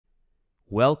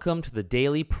Welcome to the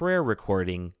daily prayer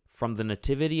recording from the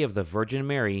Nativity of the Virgin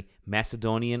Mary,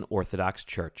 Macedonian Orthodox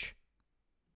Church.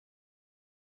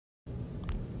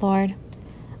 Lord,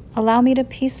 allow me to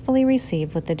peacefully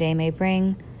receive what the day may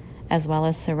bring, as well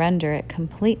as surrender it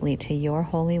completely to your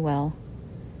holy will.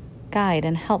 Guide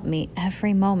and help me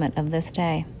every moment of this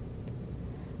day.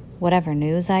 Whatever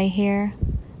news I hear,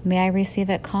 may I receive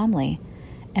it calmly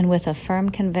and with a firm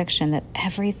conviction that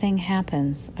everything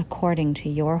happens according to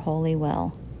your holy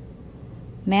will.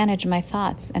 Manage my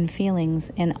thoughts and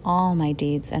feelings in all my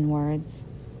deeds and words.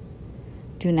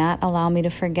 Do not allow me to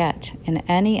forget in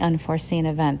any unforeseen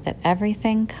event that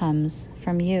everything comes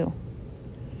from you.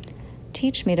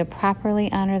 Teach me to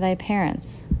properly honor thy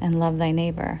parents and love thy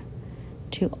neighbor,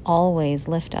 to always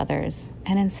lift others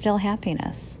and instill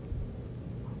happiness.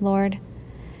 Lord,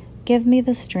 give me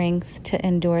the strength to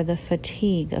endure the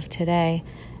fatigue of today,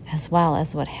 as well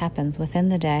as what happens within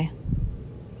the day.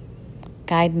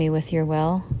 Guide me with your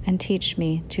will and teach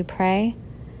me to pray,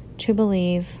 to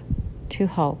believe, to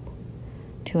hope,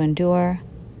 to endure,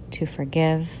 to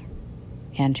forgive,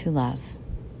 and to love.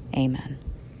 Amen.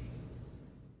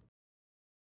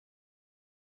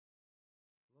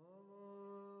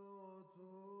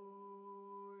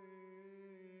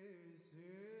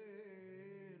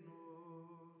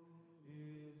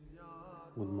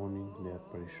 Good morning, dear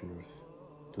parishioners.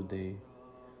 Today,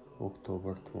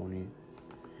 October 20,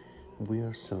 we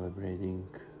are celebrating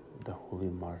the Holy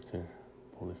Martyr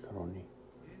Polychrony.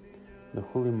 The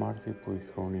Holy Martyr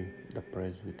Polychrony, the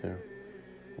presbyter,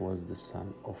 was the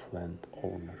son of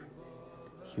landowner.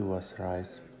 He was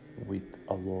raised with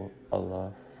a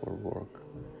love for work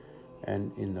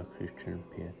and in the Christian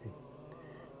piety.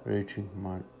 Reaching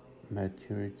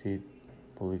maturity,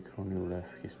 Polychrony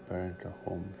left his parental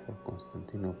home for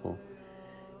Constantinople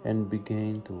and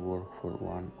began to work for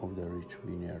one of the rich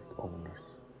vineyard owners.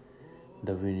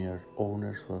 The vineyard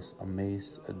owner was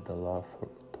amazed at the love for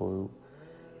toil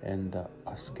and the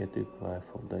ascetic life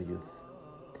of the youth.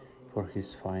 For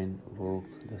his fine work,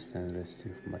 the son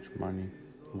received much money,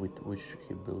 with which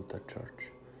he built a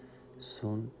church.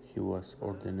 Soon he was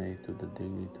ordained to the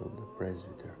dignity of the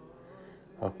presbyter.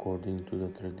 According to the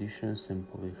traditions,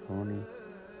 Polychrony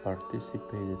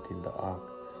participated in the act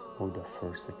of the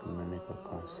First Ecumenical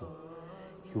Council.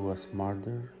 He was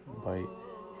martyred by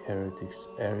heretics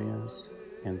Arians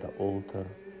and the altar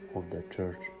of the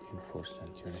church in 4th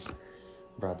century.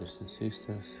 Brothers and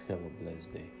sisters, have a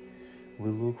blessed day. We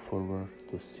look forward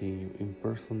to seeing you in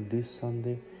person this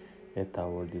Sunday at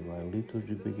our Divine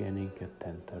Liturgy beginning at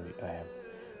 10:30 a.m.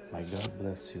 May God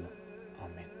bless you.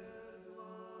 Amen.